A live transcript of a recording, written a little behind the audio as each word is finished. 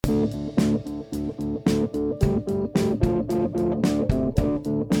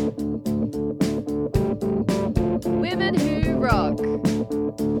Women Who Rock.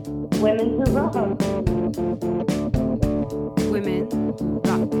 Women Who Rock. Women Who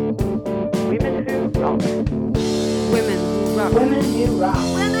Rock. Women Who Rock. Women Who Rock.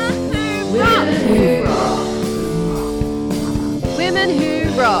 Women Who Rock. Women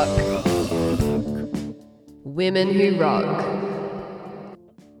Who Rock. Women Who Rock.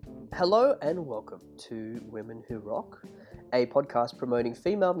 Hello and welcome to Women Who Rock, a podcast promoting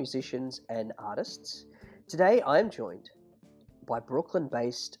female musicians and artists. Today I am joined by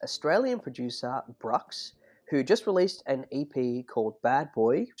Brooklyn-based Australian producer Brux, who just released an EP called Bad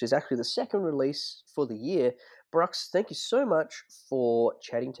Boy, which is actually the second release for the year. Brux, thank you so much for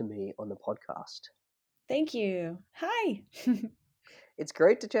chatting to me on the podcast. Thank you. Hi. It's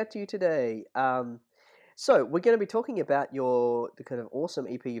great to chat to you today. So we're going to be talking about the kind of awesome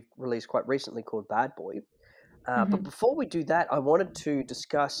EP you've released quite recently called Bad Boy. But before we do that, I wanted to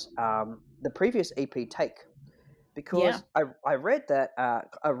discuss the previous EP, Take, because I read that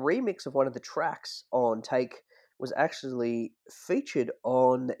a remix of one of the tracks on Take was actually featured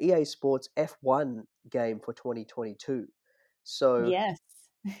on the EA Sports F1 game for 2022. So Yes.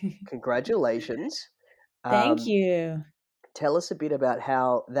 congratulations. Thank you. Tell us a bit about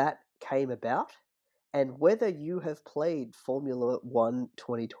how that came about and whether you have played Formula One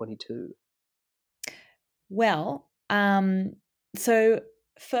 2022. Well, so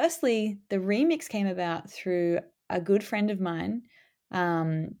firstly, the remix came about through a good friend of mine,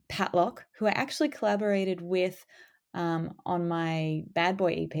 Pat Locke, who I actually collaborated with on my Bad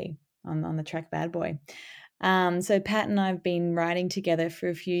Boy EP, on the track Bad Boy. So Pat and I have been writing together for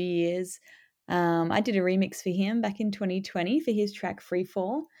a few years. I did a remix for him back in 2020 for his track Free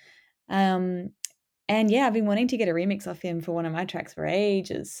Fall. And yeah, I've been wanting to get a remix off him for one of my tracks for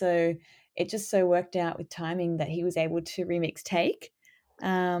ages. So it just so worked out with timing that he was able to remix Take.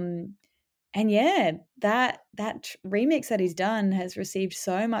 And yeah, that remix that he's done has received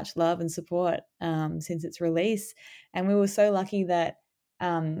so much love and support since its release. And we were so lucky that,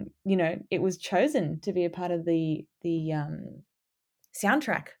 it was chosen to be a part of the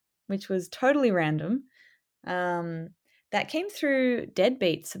soundtrack, which was totally random. That came through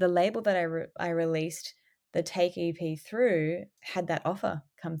Deadbeat. So the label that I released the Take EP through had that offer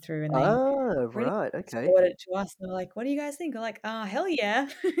come through, and they Right, okay. forwarded it to us. And they're like, "What do you guys think?" We're like, "Hell yeah!"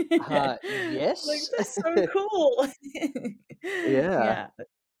 Yes. Like, that's so cool. Yeah. Yeah,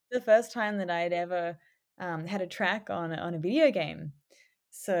 the first time that I'd ever had a track on a video game,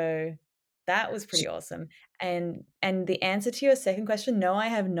 so that was pretty awesome. And the answer to your second question, no, I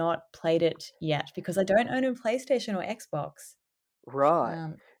have not played it yet because I don't own a PlayStation or Xbox. Right.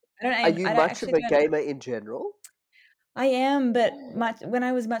 I don't. Are you I don't much of actually a don't. gamer in general? I am, but when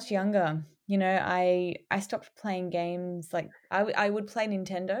I was much younger, I stopped playing games. Like I would play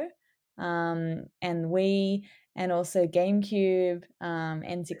Nintendo, and Wii, and also GameCube,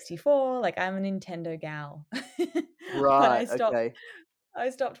 N64. Like I'm a Nintendo gal. But Right, okay. I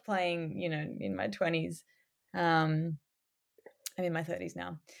stopped playing, in my 20s. I'm in my 30s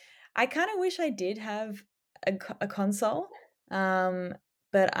now. I kind of wish I did have a console,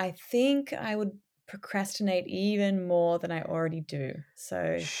 but I think I would procrastinate even more than I already do. So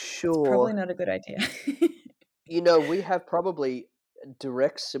it's probably Sure. not a good idea. We have probably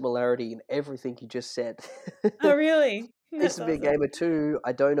direct similarity in everything you just said. Oh, really? I used That's to be a awesome. gamer too.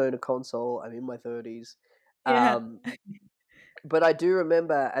 I don't own a console. I'm in my 30s. Yeah. But I do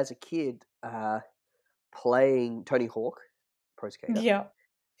remember as a kid playing Tony Hawk Pro Skater Yeah.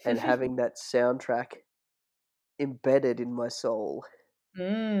 and having that soundtrack embedded in my soul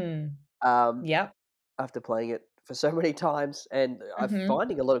Mm. um, Yep. after playing it for so many times. And I'm Mm-hmm.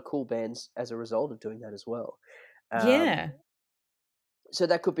 finding a lot of cool bands as a result of doing that as well. Yeah. So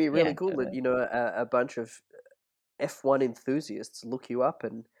that could be really Yeah. cool that, Totally. a bunch of F1 enthusiasts look you up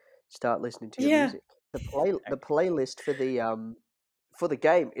and start listening to your Yeah. music. The playlist for the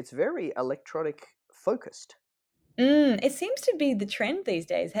game, it's very electronic focused. It seems to be the trend these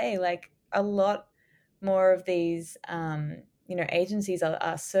days. Hey, like a lot more of these, agencies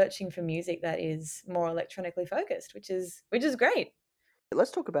are searching for music that is more electronically focused, which is great.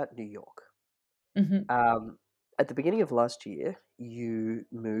 Let's talk about New York. Hmm. At the beginning of last year, you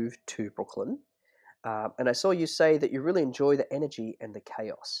moved to Brooklyn, and I saw you say that you really enjoy the energy and the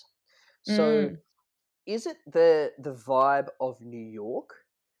chaos. So, Mm. is it the vibe of New York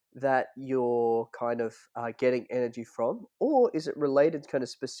that you're kind of getting energy from, or is it related kind of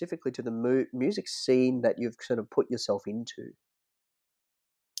specifically to the music scene that you've sort of put yourself into?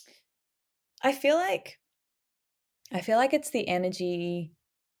 I feel like it's the energy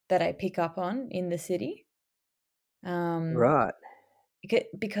that I pick up on in the city. Um, Right.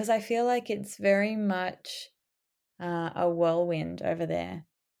 because I feel like it's very much a whirlwind over there.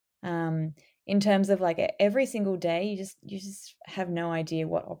 In terms of like every single day, you just have no idea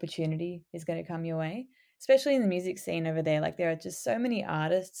what opportunity is going to come your way, especially in the music scene over there. Like there are just so many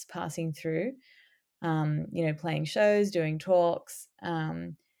artists passing through, playing shows, doing talks,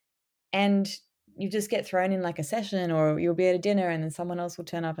 and you just get thrown in like a session, or you'll be at a dinner and then someone else will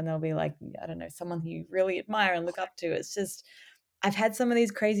turn up and they'll be like, I don't know, someone who you really admire and look up to. It's just, I've had some of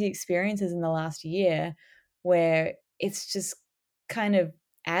these crazy experiences in the last year where it's just kind of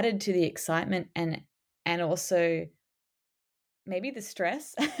added to the excitement and also maybe the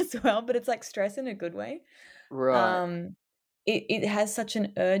stress as well, but it's like stress in a good way. Right. It has such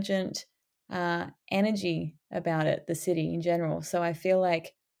an urgent energy about it, the city in general. So I feel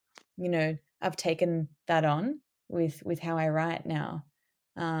like, I've taken that on with how I write now.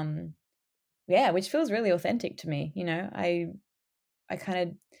 Which feels really authentic to me. I kind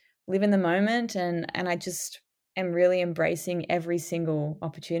of live in the moment and I just am really embracing every single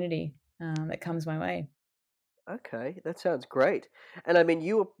opportunity that comes my way. Okay, that sounds great. And I mean,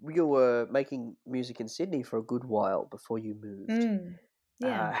 you were making music in Sydney for a good while before you moved.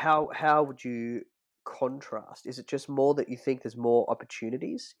 Yeah. How would you contrast? Is it just more that you think there's more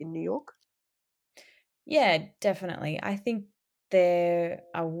opportunities in New York? Yeah, definitely. I think there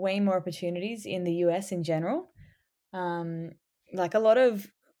are way more opportunities in the US in general. Um, like a lot of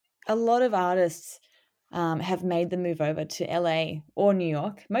artists have made the move over to LA or New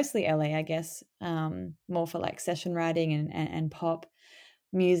York, mostly LA, I guess, more for like session writing and pop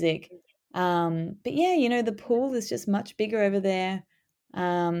music. But yeah, the pool is just much bigger over there.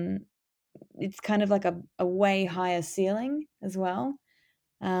 Um, it's kind of like a way higher ceiling as well.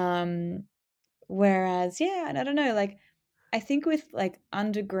 Um, Whereas, yeah, I don't know, like I think with like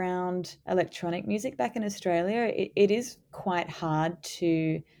underground electronic music back in Australia, it is quite hard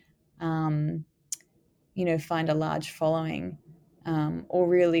to, um, find a large following or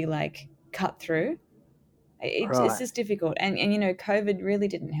really like cut through. It's Right. just difficult, and COVID really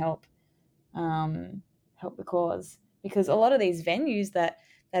didn't help the cause, because a lot of these venues that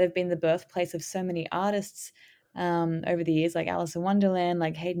have been the birthplace of so many artists over the years, like Alice in Wonderland,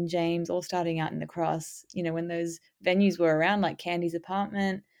 like Hayden James, all starting out in the Cross. When those venues were around, like Candy's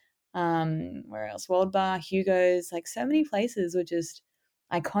Apartment, where else? World Bar, Hugo's, like so many places were just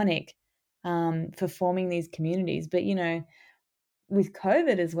iconic for forming these communities. But with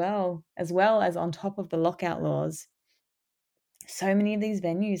COVID as well as on top of the lockout laws, so many of these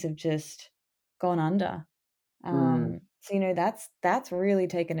venues have just gone under. Mm, So that's really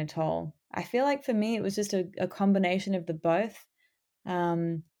taken a toll. I feel like for me it was just a combination of the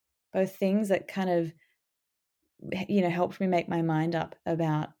um, both things that kind of helped me make my mind up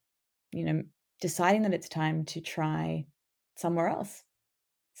about you know deciding that it's time to try somewhere else.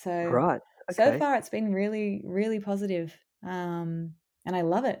 So right. so Okay. far it's been really really positive, and I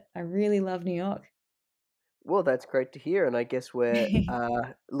love it. I really love New York. Well, that's great to hear, and I guess we're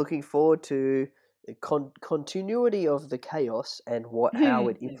looking forward to the continuity of the chaos and how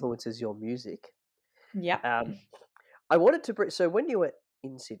it influences your music. Yep. Um, I wanted to so when you were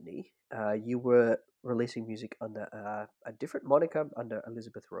in Sydney, you were releasing music under a different moniker under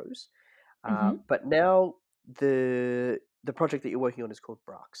Elizabeth Rose, Hmm. but now the project that you're working on is called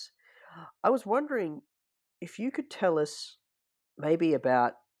Brux. I was wondering if you could tell us maybe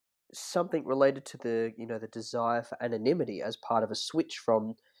about something related to the desire for anonymity as part of a switch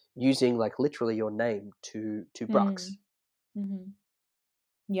from using like literally your name to Brux. Mm-hmm.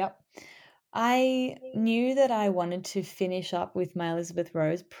 Yep. I knew that I wanted to finish up with my Elizabeth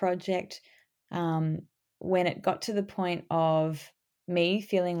Rose project um, when it got to the point of me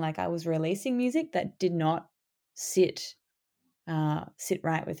feeling like I was releasing music that did not sit sit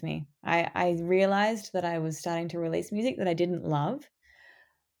right with me. I realized that I was starting to release music that I didn't love.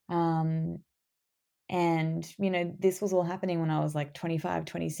 Um, and this was all happening when I was like 25,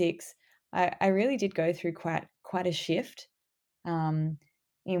 26. I really did go through quite a shift um,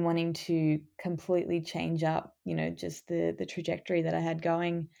 in wanting to completely change up, just the trajectory that I had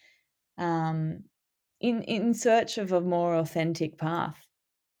going, um, in search of a more authentic path.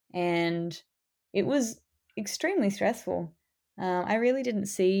 And it was extremely stressful. I really didn't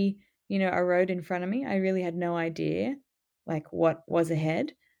see, a road in front of me. I really had no idea, like, what was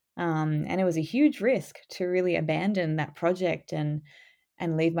ahead. And it was a huge risk to really abandon that project and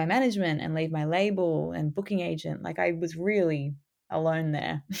leave my management and leave my label and booking agent. Like, I was really alone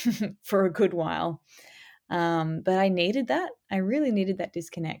there for a good while. But I needed that. I really needed that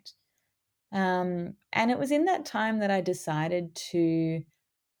disconnect. And it was in that time that I decided to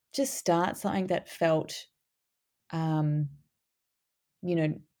just start something that felt, um, you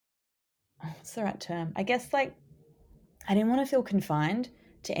know, what's the right term? I guess like I didn't want to feel confined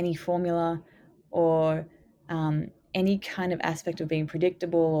to any formula or any kind of aspect of being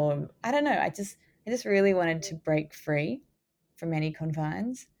predictable, or I don't know. I just really wanted to break free from any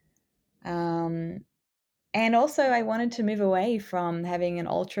confines. And also I wanted to move away from having an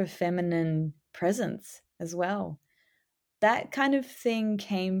ultra feminine presence as well. That kind of thing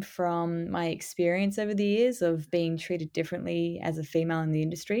came from my experience over the years of being treated differently as a female in the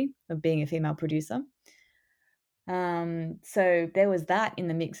industry, of being a female producer. So there was that in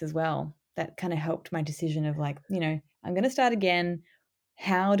the mix as well. That kind of helped my decision of like, you know, I'm going to start again.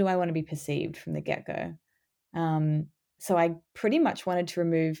 How do I want to be perceived from the get-go? So I pretty much wanted to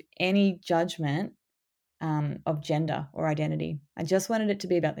remove any judgment of gender or identity. I just wanted it to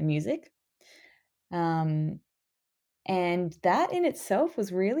be about the music. And that in itself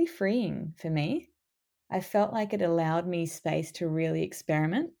was really freeing for me. I felt like it allowed me space to really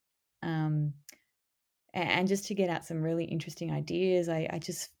experiment and just to get out some really interesting ideas. I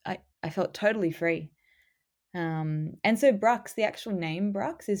felt totally free. And so Brux, the actual name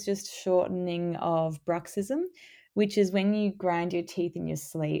Brux, is just shortening of bruxism, which is when you grind your teeth in your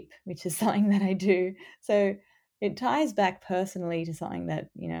sleep, which is something that I do. So it ties back personally to something that,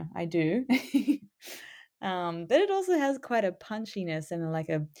 you know, I do. But it also has quite a punchiness and like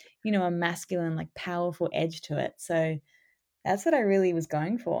a, you know, a masculine, like powerful edge to it. So that's what I really was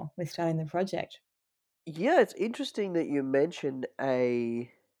going for with starting the project. Yeah, it's interesting that you mentioned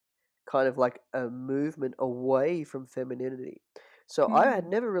a kind of like a movement away from femininity. So I had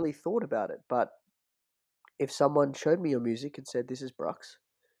never really thought about it, but if someone showed me your music and said, "This is Brux,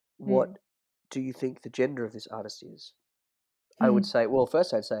 what do you think the gender of this artist is?" I would say, well,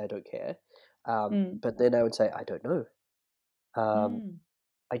 first I'd say I don't care. But then I would say, I don't know.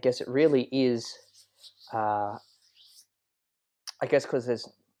 I guess it really is, I guess because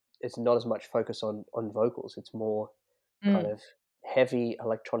it's not as much focus on vocals. It's more kind of heavy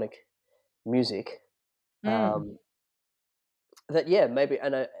electronic music. That, yeah, maybe,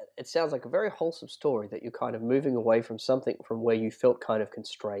 and it sounds like a very wholesome story that you're kind of moving away from something from where you felt kind of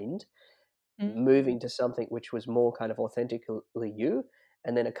constrained, moving to something which was more kind of authentically you.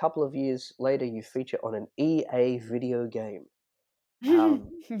 And then a couple of years later, you feature on an EA video game.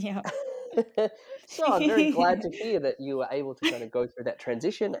 Yeah. So I'm very glad to hear that you were able to kind of go through that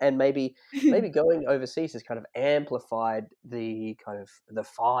transition, and maybe going overseas has kind of amplified the kind of the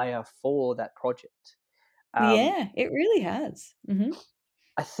fire for that project. Yeah, it really has.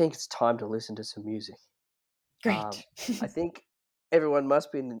 I think it's time to listen to some music. Great. I think everyone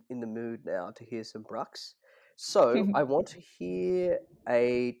must be in the mood now to hear some Brux. So I want to hear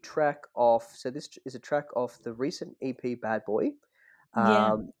a track off. So this is a track off the recent EP Bad Boy.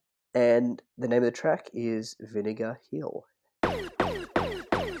 Yeah. And the name of the track is Vinegar Hill.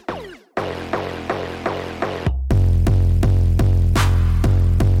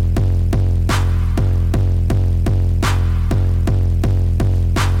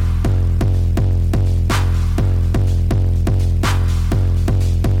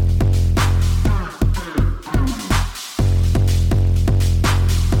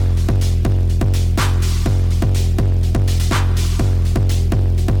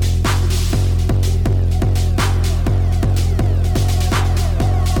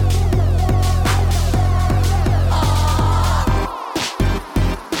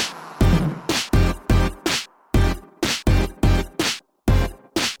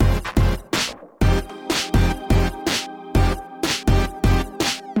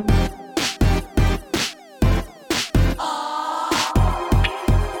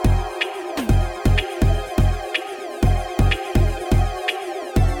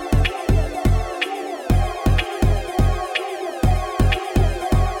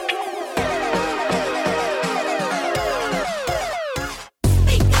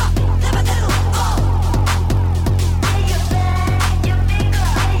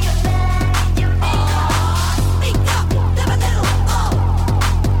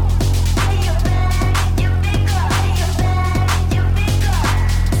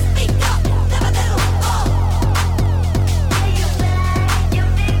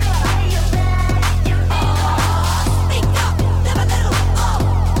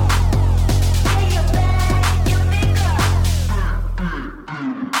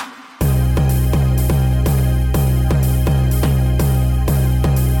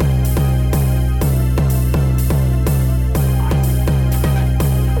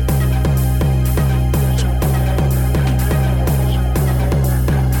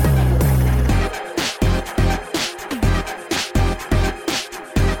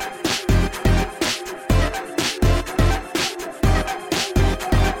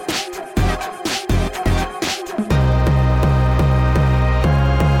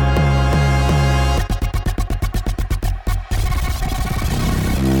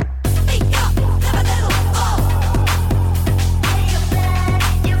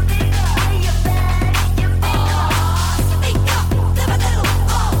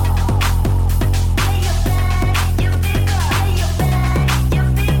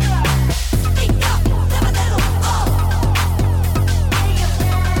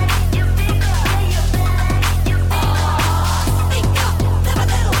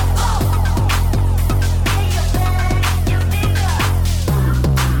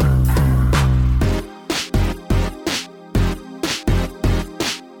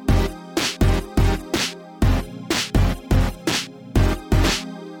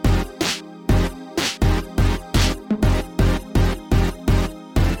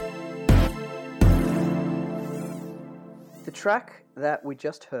 The track that we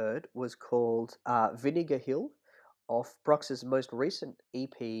just heard was called Vinegar Hill off Brox's most recent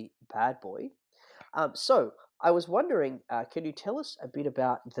EP, Bad Boy. So I was wondering, can you tell us a bit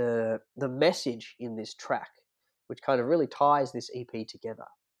about the message in this track, which kind of really ties this EP together?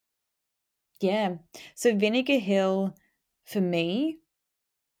 Yeah. So Vinegar Hill for me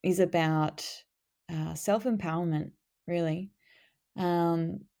is about self-empowerment, really.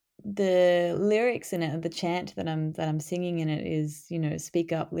 The lyrics in it, the chant that I'm singing in it is,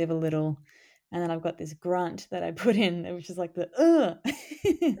 speak up, live a little. And then I've got this grunt that I put in, which is like the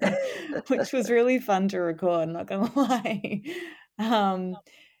which was really fun to record, not gonna lie.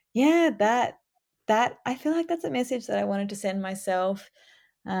 Yeah, that I feel like that's a message that I wanted to send myself.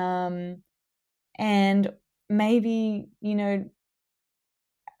 And maybe,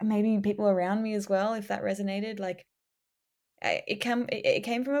 maybe people around me as well, if that resonated. Like it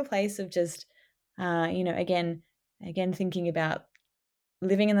came from a place of just again thinking about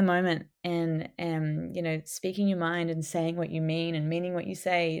living in the moment and speaking your mind and saying what you mean and meaning what you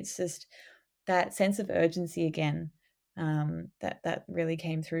say. It's just that sense of urgency again, that really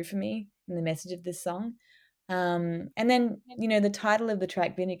came through for me in the message of this song. And then the title of the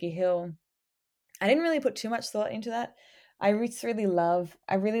track, Vinegar Hill, I didn't really put too much thought into that. I really love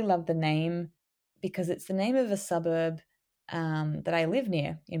the name because it's the name of a suburb that I live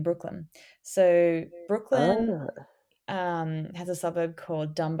near in Brooklyn. So Brooklyn has a suburb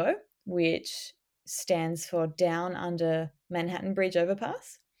called Dumbo, which stands for Down Under Manhattan Bridge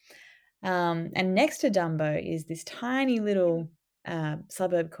Overpass. And next to Dumbo is this tiny little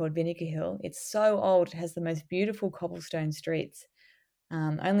suburb called Vinegar Hill. It's so old. It has the most beautiful cobblestone streets,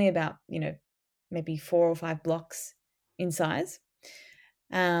 only about, maybe 4 or 5 blocks in size.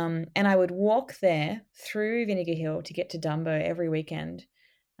 And I would walk there through Vinegar Hill to get to Dumbo every weekend,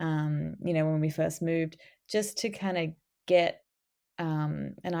 when we first moved, just to kind of get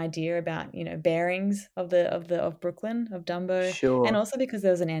an idea about, bearings of Brooklyn, of Dumbo. Sure. And also because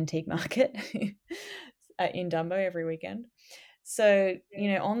there was an antique market in Dumbo every weekend. So,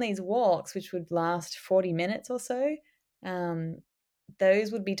 on these walks, which would last 40 minutes or so,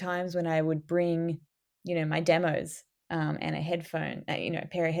 those would be times when I would bring, my demos and a headphone, a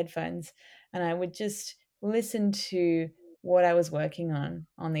pair of headphones, and I would just listen to what I was working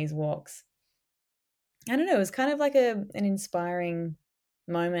on these walks. I don't know, it was kind of like an inspiring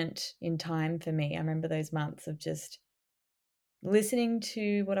moment in time for me. I remember those months of just listening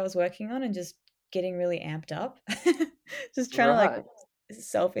to what I was working on and just getting really amped up, just trying to like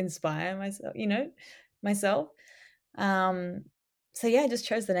self-inspire myself. So yeah, I just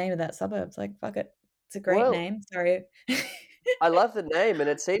chose the name of that suburb. It's like, fuck it. It's a great name. Sorry. I love the name, and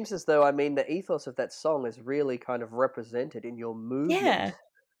it seems as though, the ethos of that song is really kind of represented in your movement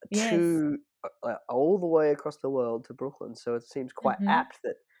to all the way across the world to Brooklyn. So it seems quite apt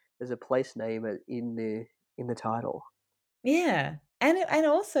that there's a place name in the title. Yeah, and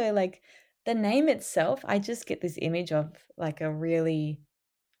also like the name itself, I just get this image of like a really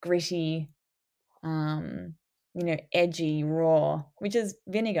gritty, edgy, raw, which is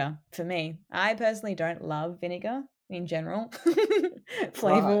vinegar for me. I personally don't love vinegar in general,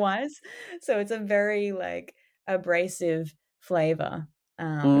 flavor-wise. So it's a very like abrasive flavor,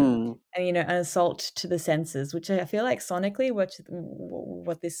 and an assault to the senses, which I feel like sonically,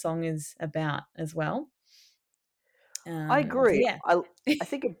 what this song is about as well. I agree. Yeah. I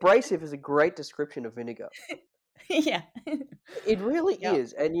think abrasive is a great description of vinegar. Yeah. It really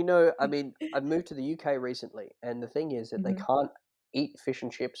is. And I've moved to the UK recently, and the thing is that they can't eat fish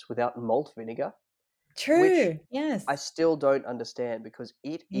and chips without malt vinegar. True. Which yes. I still don't understand because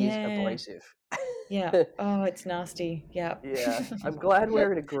it is abrasive. Yeah. Oh, it's nasty. Yeah. Yeah. I'm glad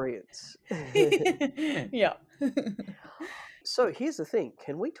we're in agreement. Yeah. So here's the thing.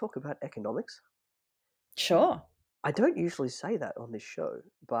 Can we talk about economics? Sure. I don't usually say that on this show,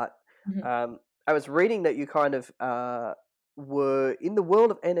 but I was reading that you kind of were in the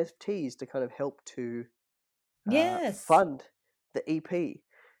world of NFTs to kind of help to fund the EP.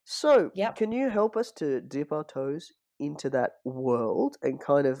 So can you help us to dip our toes into that world and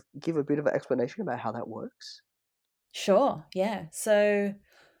kind of give a bit of an explanation about how that works? Sure, yeah. So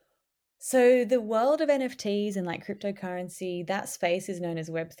the world of NFTs and like cryptocurrency, that space is known as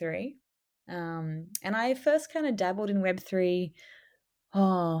Web3. And I first kind of dabbled in Web3,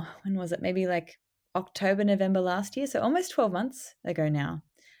 when was it? Maybe like October, November last year. So almost 12 months ago now.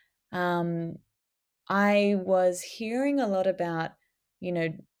 I was hearing a lot about,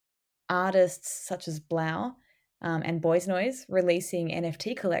 artists such as Blau and Boys Noise releasing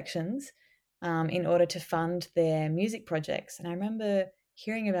NFT collections in order to fund their music projects. And I remember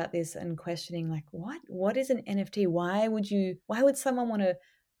hearing about this and questioning, like, what is an NFT? Why would someone want to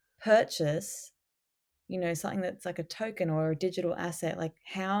purchase, something that's like a token or a digital asset? Like,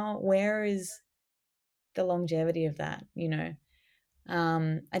 where is the longevity of that?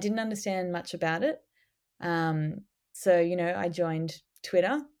 I didn't understand much about it. So, I joined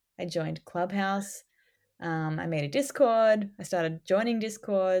Twitter, I joined Clubhouse, I made a Discord, I started joining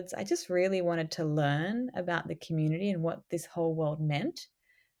Discords. I just really wanted to learn about the community and what this whole world meant,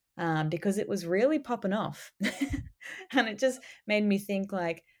 because it was really popping off. And it just made me think,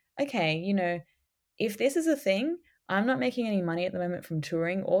 like, okay, if this is a thing, I'm not making any money at the moment from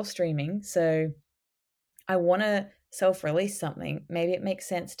touring or streaming, so I want to self-release something. Maybe it makes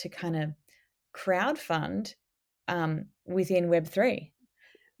sense to kind of crowdfund within Web3.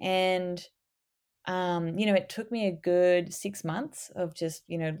 And, it took me a good 6 months of just,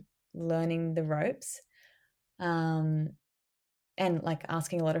 learning the ropes, and like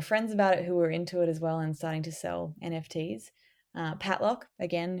asking a lot of friends about it who were into it as well and starting to sell NFTs. Patlock,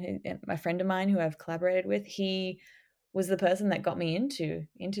 again, my friend of mine who I've collaborated with, he was the person that got me into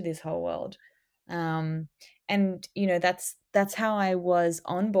this whole world. And that's how I was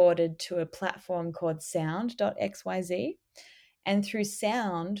onboarded to a platform called Sound.xyz. And through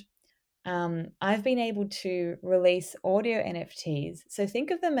Sound, I've been able to release audio NFTs. So think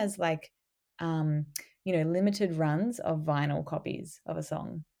of them as like, limited runs of vinyl copies of a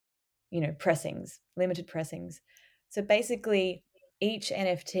song, pressings, limited pressings. So basically each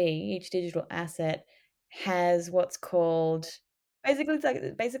NFT, each digital asset has what's called, basically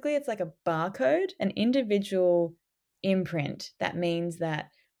it's like a barcode, an individual imprint. That means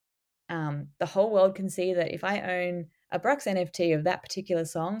that the whole world can see that if I own a Brux NFT of that particular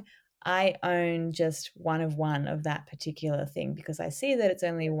song, I own just one of that particular thing, because I see that it's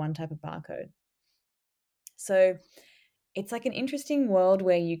only one type of barcode. So it's like an interesting world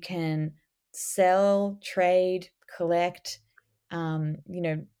where you can sell, trade, collect,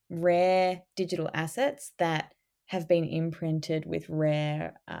 rare digital assets that have been imprinted with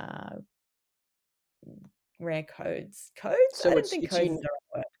rare codes. So I don't think codes is the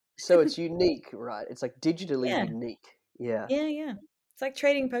right word. So it's unique, right? It's like digitally Yeah. unique. Yeah. Yeah. It's like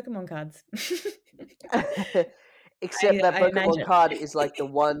trading Pokemon cards. Except that I Pokemon imagine. card is like the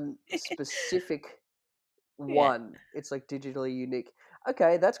one specific one. It's like digitally unique.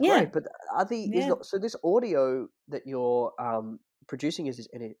 Okay, that's Yeah. great. But so this audio that you're producing as these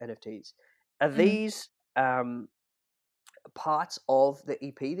NFTs, are these parts of the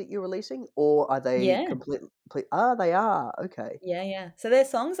EP that you're releasing, or are they Yeah. completely? They are. Okay. Yeah. So there's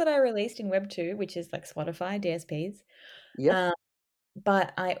songs that I released in Web2, which is like Spotify, DSPs. Yep.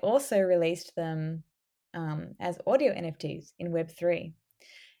 But I also released them as audio NFTs in Web3.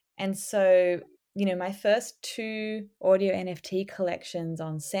 And so, my first 2 audio NFT collections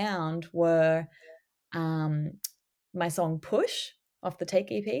on Sound were my song Push off the Take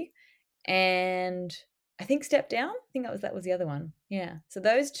EP, and I think Step Down. I think that was the other one. Yeah. So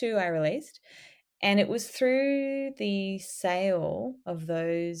those 2 I released, and it was through the sale of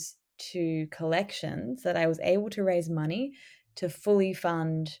those 2 collections that I was able to raise money to fully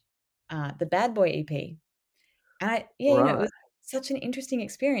fund the Bad Boy EP. And it was such an interesting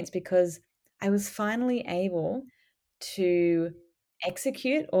experience, because I was finally able to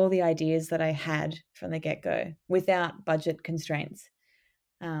execute all the ideas that I had from the get-go without budget constraints.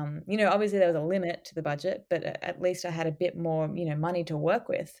 Obviously there was a limit to the budget, but at least I had a bit more, money to work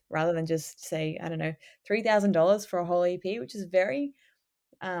with, rather than just say, I don't know, $3,000 for a whole EP, which is very,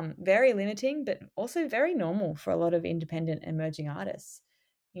 very limiting, but also very normal for a lot of independent emerging artists.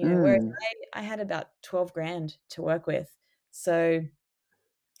 Whereas I had about 12 grand to work with. So,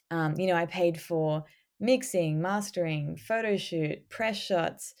 I paid for mixing, mastering, photo shoot, press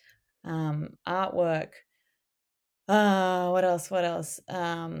shots, artwork. What else?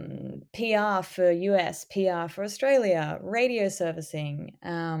 PR for US, PR for Australia, radio servicing,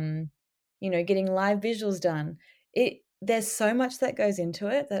 getting live visuals done. There's so much that goes into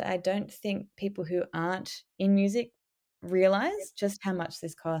it that I don't think people who aren't in music realize just how much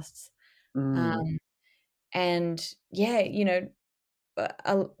this costs. And yeah,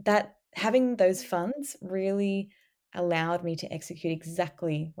 that having those funds really allowed me to execute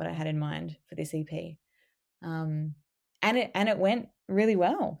exactly what I had in mind for this EP. And it went really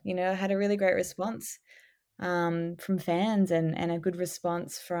well. I had a really great response from fans, and a good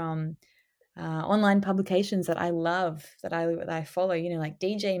response from online publications that I love, that I follow, like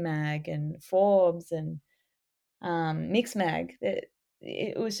DJ Mag and Forbes and Mix Mag.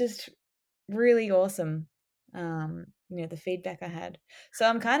 It was just really awesome the feedback I had. So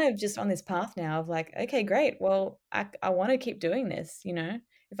I'm kind of just on this path now of like, okay, great. Well, I want to keep doing this,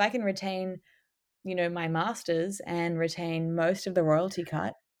 if I can retain, my masters and retain most of the royalty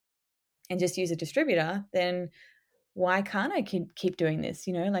cut and just use a distributor, then why can't I keep doing this?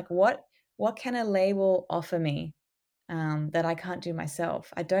 Like what can a label offer me that I can't do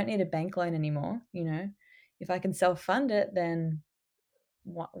myself? I don't need a bank loan anymore. If I can self-fund it, then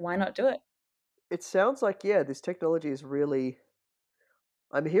why not do it? It sounds like, yeah, this technology is really,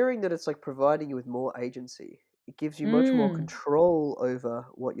 I'm hearing that it's like providing you with more agency. It gives you much more control over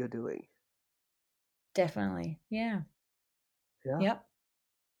what you're doing. Definitely. Yeah. Yeah. Yep.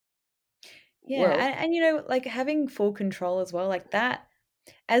 Yeah. Well, and like having full control as well, like that,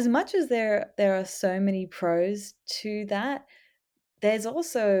 as much as there are so many pros to that, there's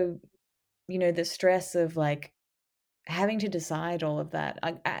also, the stress of like having to decide all of that.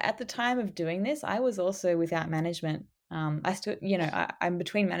 At the time of doing this, I was also without management. I still, I'm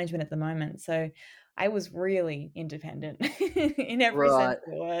between management at the moment, so I was really independent in every sense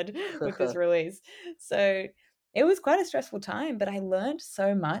of the word with this release. So it was quite a stressful time, but I learned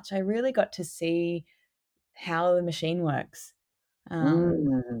so much. I really got to see how the machine works.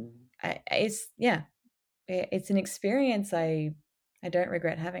 It's an experience I don't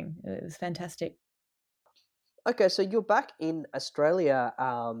regret having. It was fantastic. Okay, so you're back in Australia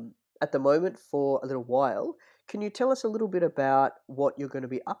at the moment for a little while. Can you tell us a little bit about what you're going to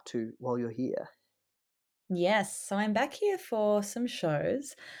be up to while you're here? Yes, so I'm back here for some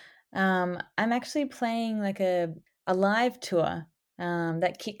shows. I'm actually playing like a live tour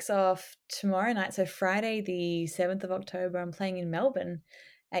that kicks off tomorrow night. So Friday, the 7th of October, I'm playing in Melbourne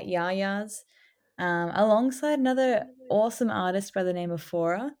at Yaya's alongside another awesome artist by the name of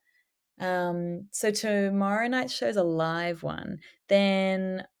Fora. So tomorrow night's show's a live one.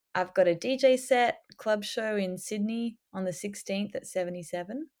 Then I've got a DJ set club show in Sydney on the 16th at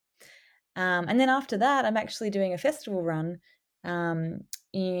 77. And then after that, I'm actually doing a festival run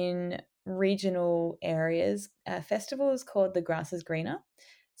in regional areas. A festival is called The Grass is Greener.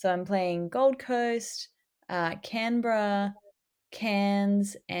 So I'm playing Gold Coast, Canberra,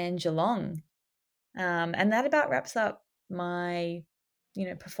 Cairns, and Geelong. And that about wraps up my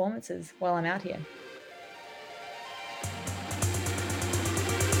performances while I'm out here.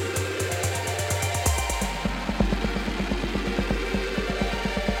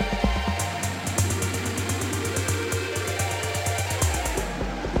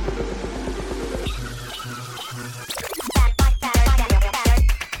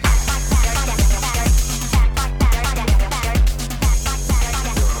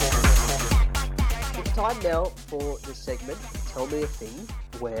 Time now for the segment Tell Me a Thing,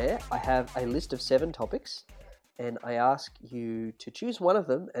 where I have a list of 7 topics and I ask you to choose one of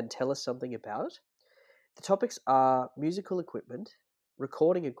them and tell us something about it. The topics are musical equipment,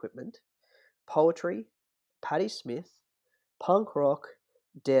 recording equipment, poetry, Patti Smith, punk rock,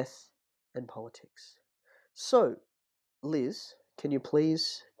 death, and politics. So, Liz, can you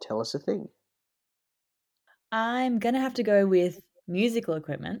please tell us a thing? I'm going to have to go with musical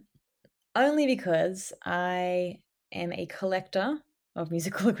equipment. Only because I am a collector of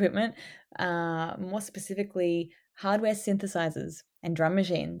musical equipment, more specifically hardware synthesizers and drum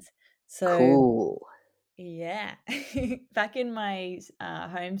machines. So, cool. Yeah. Back in my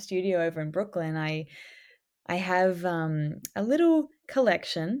home studio over in Brooklyn, I have a little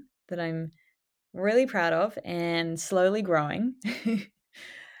collection that I'm really proud of and slowly growing.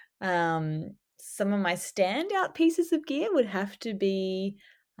 Some of my standout pieces of gear would have to be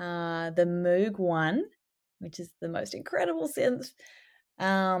the Moog 1, which is the most incredible synth.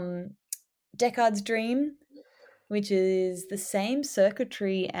 Deckard's Dream, which is the same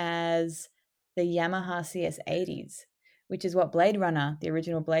circuitry as the Yamaha CS80s, which is what Blade Runner, the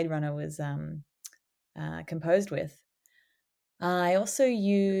original Blade Runner, was composed with. I also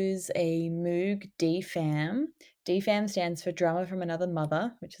use a Moog DFAM. DFAM stands for Drummer from Another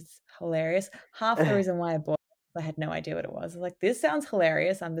Mother, which is hilarious. Half the reason why I bought it, I had no idea what it was. I was like, this sounds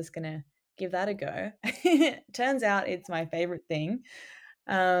hilarious. I'm just going to give that a go. Turns out it's my favorite thing.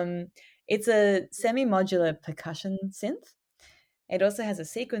 It's a semi-modular percussion synth. It also has a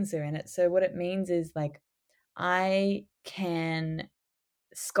sequencer in it. So what it means is like I can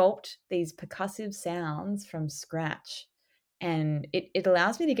sculpt these percussive sounds from scratch. And it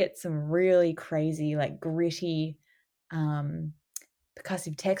allows me to get some really crazy, like gritty,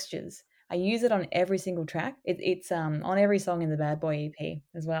 percussive textures. I use it on every single track. It's on every song in the Bad Boy EP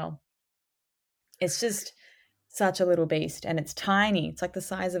as well. It's just such a little beast, and it's tiny. It's like the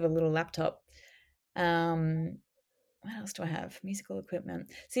size of a little laptop. What else do I have? Musical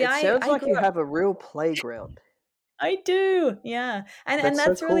equipment. See, it sounds like you have a real playground. I do. Yeah. And That's so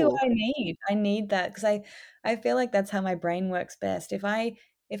that's really what cool. I need. I need that because I feel like that's how my brain works best. If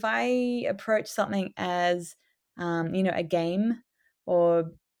I approach something as a game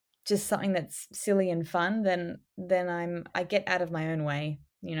or just something that's silly and fun, then I get out of my own way,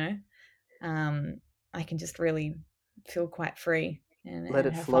 I can just really feel quite free Let and it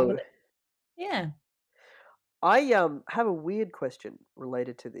have fun flow. with it. Yeah. I have a weird question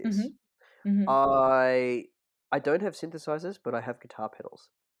related to this. Mm-hmm. Mm-hmm. I don't have synthesizers, but I have guitar pedals.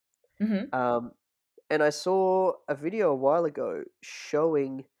 Mm-hmm. And I saw a video a while ago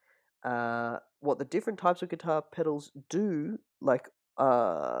showing what the different types of guitar pedals do, like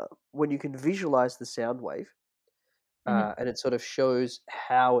when you can visualize the sound wave, Mm-hmm. and it sort of shows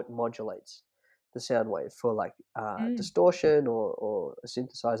how it modulates the sound wave for like Mm. distortion or a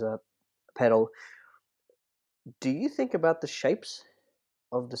synthesizer pedal. Do you think about the shapes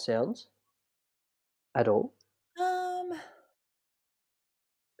of the sounds at all? Um,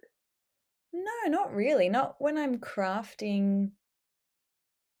 no, not really. Not when I'm crafting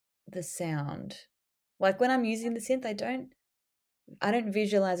the sound. Like when I'm using the synth, I don't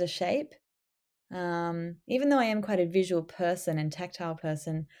visualize a shape. Even though I am quite a visual person and tactile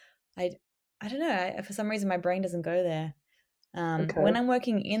person, I I don't know. For some reason, my brain doesn't go there. When Okay, I'm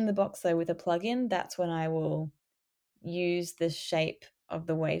working in the box though with a plugin, that's when I will use the shape of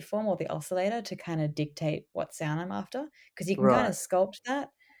the waveform or the oscillator to kind of dictate what sound I'm after because you can kind of right. sculpt that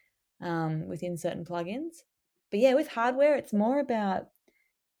within certain plugins. But yeah, with hardware, it's more about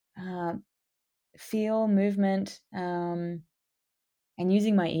uh, feel, movement, and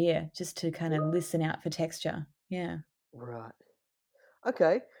using my ear just to kind of listen out for texture. Yeah. Right.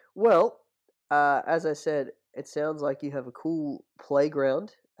 Okay. Well, as I said, it sounds like you have a cool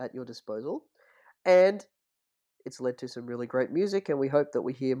playground at your disposal, and it's led to some really great music, and we hope that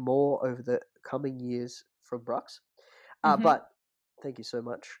we hear more over the coming years from Brux. Hmm. But thank you so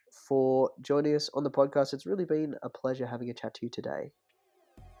much for joining us on the podcast. It's really been a pleasure having a chat to you today.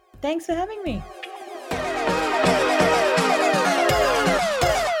 Thanks for having me.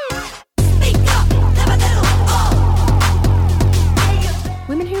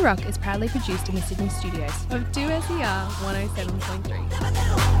 Women Who Rock is proudly produced in the Sydney studios of 2SER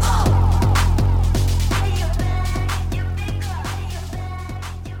 107.3.